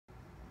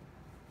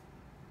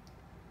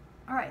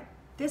All right,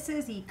 this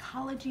is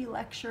ecology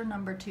lecture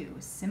number 2,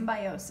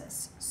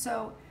 symbiosis.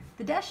 So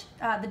the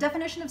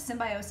definition of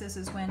symbiosis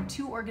is when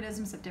two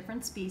organisms of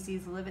different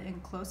species live in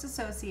close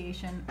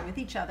association with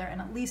each other and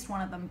at least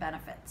one of them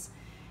benefits.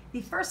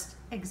 The first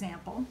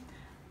example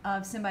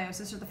of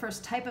symbiosis, or the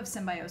first type of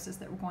symbiosis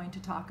that we're going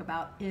to talk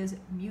about, is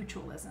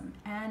mutualism.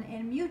 And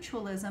in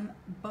mutualism,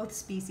 both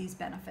species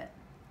benefit.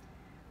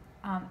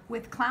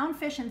 With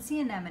clownfish and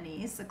sea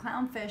anemones, the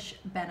clownfish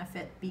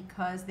benefit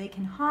because they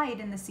can hide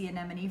in the sea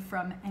anemone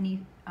from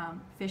any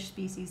fish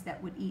species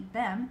that would eat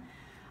them,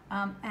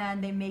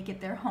 and they make it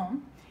their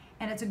home.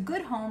 And it's a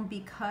good home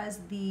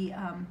because the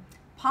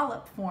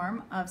polyp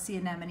form of sea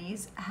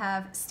anemones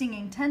have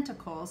stinging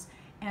tentacles,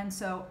 and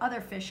so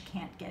other fish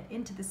can't get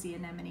into the sea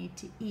anemone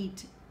to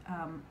eat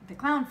the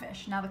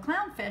clownfish. Now the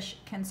clownfish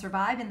can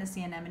survive in the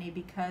sea anemone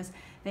because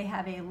they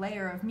have a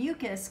layer of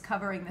mucus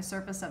covering the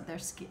surface of their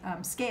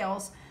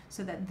scales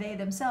so that they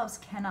themselves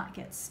cannot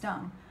get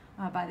stung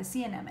by the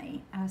sea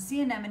anemone.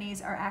 Sea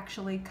anemones are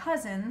actually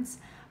cousins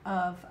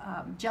of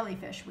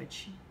jellyfish,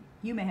 which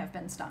you may have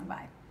been stung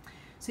by.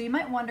 So you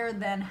might wonder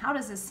then, how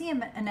does a sea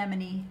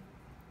anemone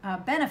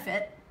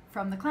benefit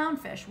from the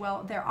clownfish?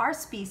 Well, there are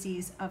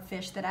species of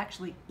fish that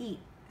actually eat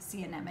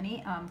sea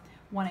anemone.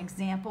 One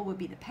example would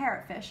be the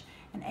parrotfish,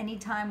 and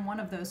anytime one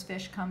of those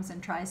fish comes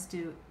and tries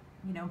to,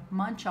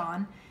 munch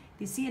on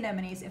the sea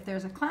anemones, if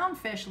there's a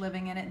clownfish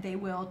living in it, they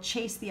will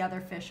chase the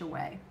other fish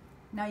away.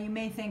 Now you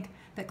may think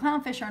that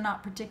clownfish are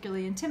not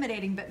particularly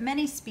intimidating, but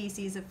many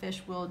species of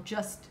fish will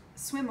just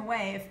swim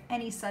away if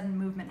any sudden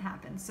movement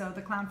happens. So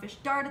the clownfish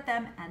dart at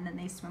them and then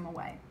they swim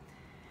away.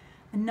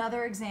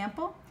 Another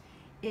example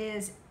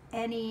is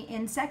any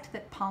insect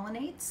that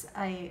pollinates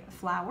a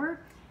flower,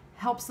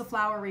 helps the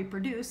flower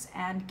reproduce,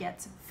 and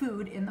gets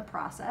food in the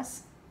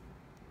process.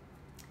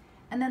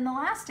 And then the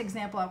last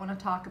example I want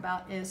to talk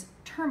about is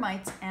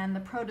termites and the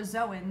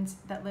protozoans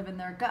that live in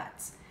their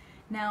guts.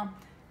 Now,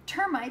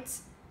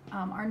 termites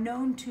are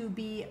known to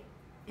be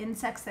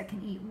insects that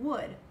can eat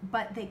wood,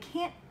 but they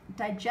can't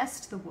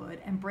digest the wood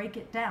and break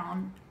it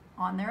down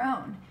on their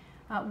own.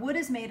 Wood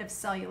is made of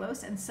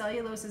cellulose, and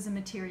cellulose is a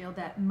material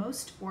that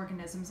most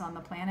organisms on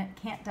the planet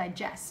can't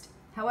digest.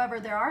 However,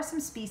 there are some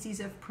species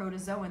of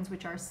protozoans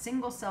which are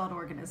single-celled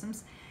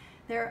organisms.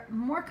 They're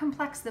more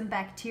complex than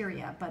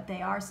bacteria, but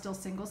they are still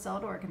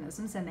single-celled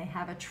organisms, and they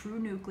have a true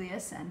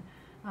nucleus and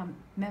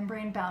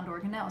membrane-bound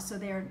organelles. So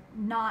they're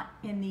not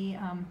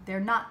they're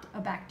not a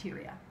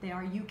bacteria. They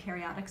are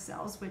eukaryotic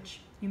cells,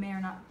 which you may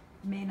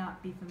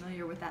not be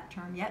familiar with that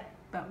term yet,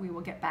 but we will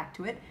get back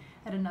to it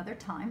at another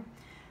time.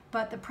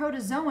 But the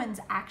protozoans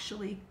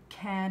actually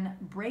can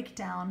break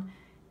down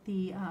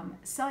the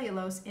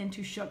cellulose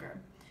into sugar.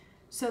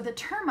 So the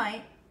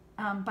termite,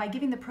 by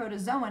giving the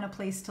protozoan a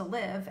place to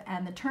live,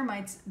 and the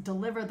termites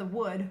deliver the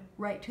wood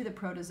right to the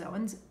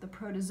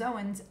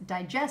protozoans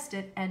digest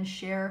it and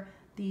share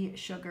the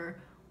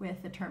sugar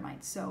with the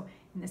termites. So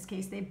in this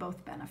case, they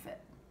both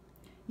benefit.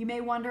 You may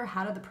wonder,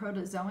 how do the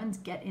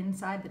protozoans get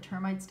inside the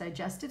termite's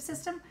digestive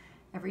system?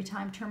 Every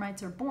time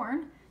termites are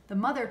born, the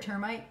mother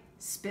termite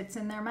spits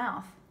in their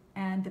mouth,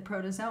 and the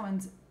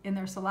protozoans in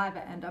their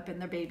saliva end up in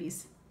their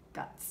baby's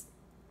guts.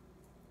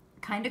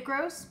 Kind of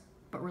gross,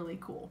 but really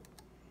cool.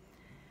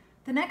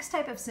 The next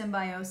type of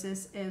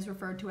symbiosis is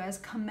referred to as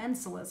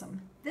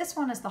commensalism. This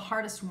one is the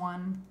hardest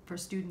one for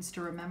students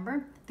to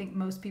remember. I think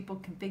most people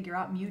can figure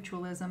out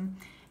mutualism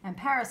and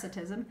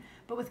parasitism,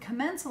 but with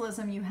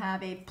commensalism you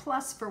have a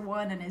plus for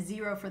one and a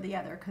 0 for the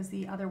other because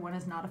the other one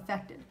is not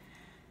affected.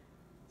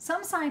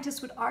 Some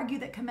scientists would argue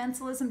that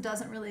commensalism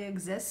doesn't really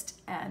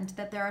exist and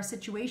that there are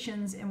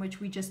situations in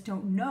which we just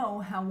don't know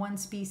how one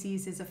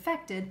species is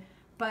affected,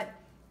 but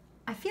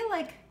I feel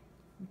like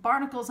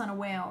barnacles on a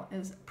whale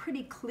is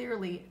pretty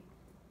clearly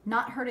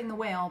not hurting the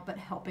whale, but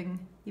helping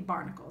the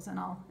barnacles, and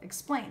I'll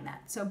explain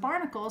that. So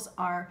barnacles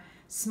are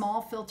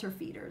small filter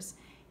feeders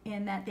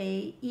in that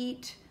they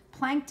eat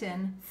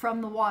plankton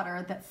from the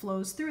water that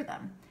flows through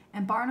them.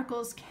 And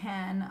barnacles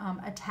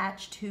can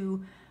attach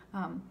to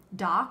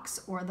docks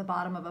or the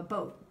bottom of a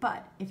boat.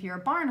 But if you're a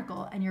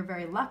barnacle and you're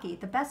very lucky,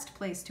 the best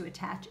place to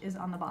attach is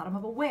on the bottom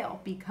of a whale,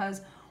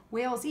 because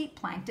whales eat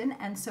plankton,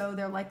 and so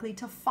they're likely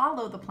to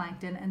follow the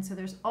plankton, and so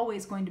there's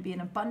always going to be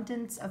an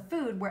abundance of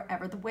food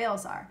wherever the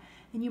whales are.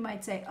 And you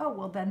might say, oh,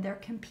 well then they're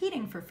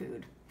competing for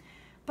food.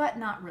 But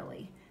not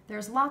really.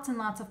 There's lots and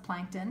lots of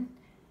plankton,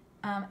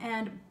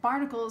 and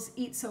barnacles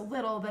eat so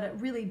little that it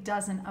really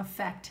doesn't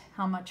affect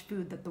how much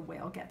food that the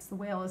whale gets. The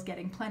whale is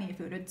getting plenty of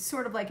food. It's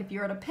sort of like if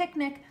you're at a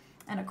picnic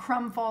and a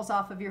crumb falls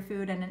off of your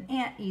food and an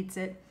ant eats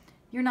it,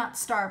 you're not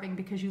starving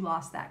because you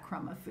lost that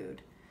crumb of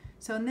food.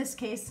 So in this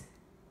case,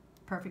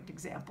 perfect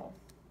example.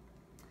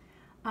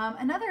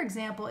 Another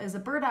example is a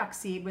burdock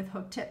seed with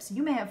hooked tips.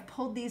 You may have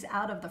pulled these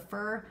out of the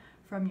fur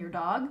from your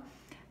dog,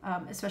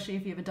 especially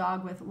if you have a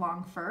dog with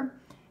long fur.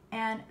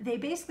 And they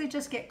basically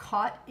just get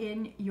caught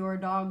in your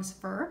dog's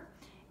fur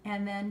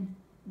and then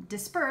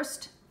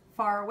dispersed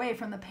far away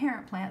from the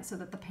parent plant so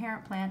that the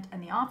parent plant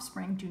and the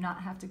offspring do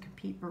not have to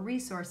compete for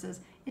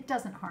resources. It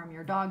doesn't harm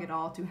your dog at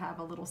all to have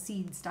a little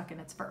seed stuck in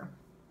its fur.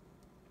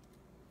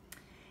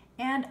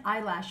 And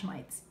eyelash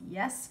mites.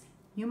 Yes,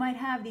 you might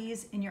have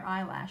these in your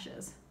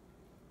eyelashes.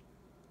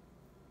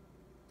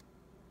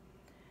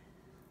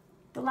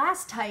 The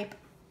last type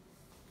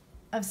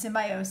of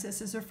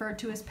symbiosis is referred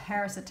to as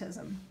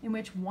parasitism, in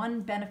which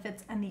one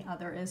benefits and the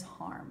other is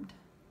harmed.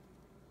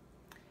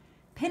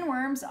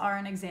 Pinworms are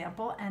an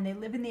example, and they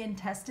live in the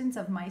intestines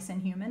of mice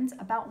and humans.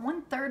 About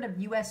 1/3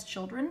 of US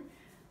children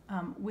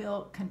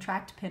will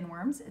contract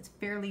pinworms. It's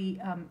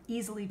fairly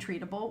easily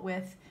treatable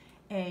with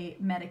a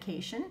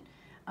medication.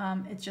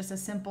 It's just a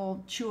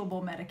simple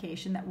chewable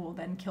medication that will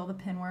then kill the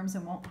pinworms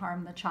and won't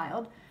harm the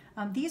child.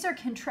 These are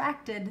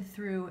contracted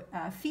through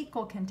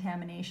fecal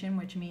contamination,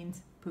 which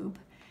means poop,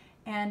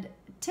 and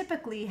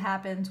typically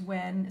happens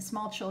when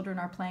small children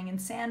are playing in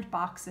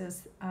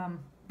sandboxes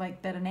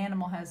like that an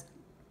animal has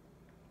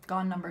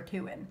gone number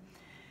 2 in.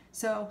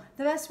 So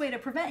the best way to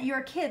prevent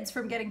your kids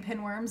from getting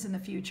pinworms in the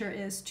future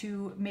is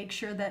to make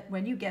sure that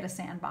when you get a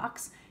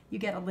sandbox, you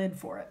get a lid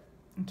for it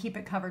and keep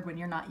it covered when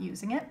you're not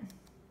using it.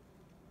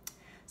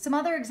 Some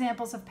other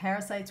examples of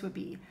parasites would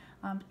be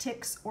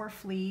ticks or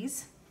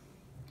fleas,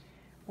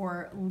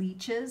 or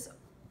leeches,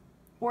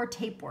 or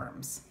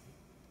tapeworms.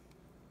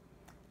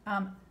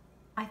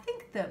 I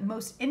think the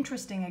most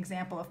interesting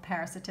example of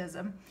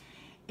parasitism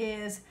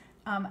is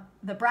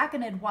the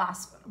braconid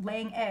wasp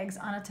laying eggs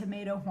on a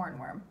tomato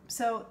hornworm.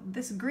 So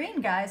this green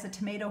guy is a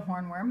tomato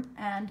hornworm,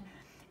 and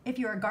if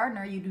you're a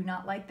gardener, you do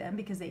not like them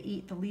because they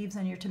eat the leaves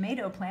on your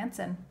tomato plants,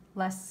 and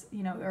less,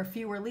 or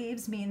fewer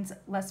leaves means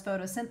less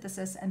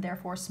photosynthesis and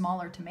therefore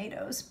smaller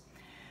tomatoes.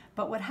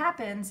 But what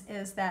happens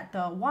is that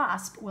the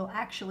wasp will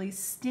actually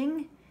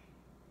sting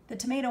the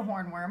tomato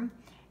hornworm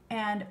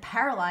and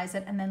paralyze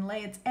it and then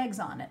lay its eggs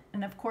on it.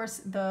 And of course,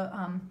 the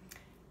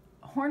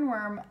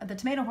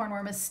tomato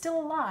hornworm is still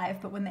alive,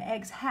 but when the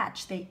eggs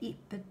hatch, they eat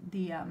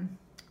the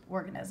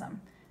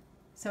organism.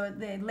 So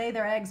they lay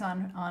their eggs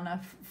on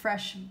a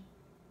fresh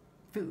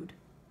food.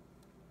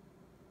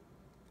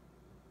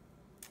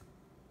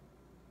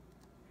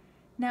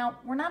 Now,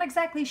 we're not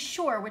exactly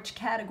sure which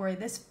category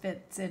this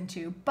fits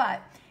into,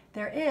 but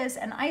there is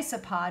an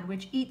isopod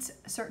which eats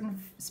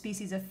certain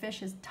species of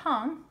fish's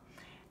tongue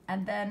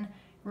and then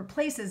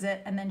replaces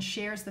it and then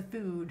shares the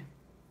food.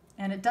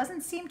 And it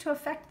doesn't seem to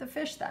affect the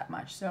fish that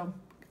much. So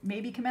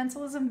maybe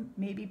commensalism,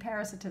 maybe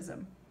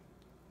parasitism.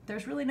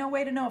 There's really no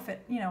way to know if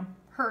it,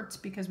 hurts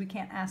because we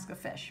can't ask a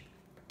fish.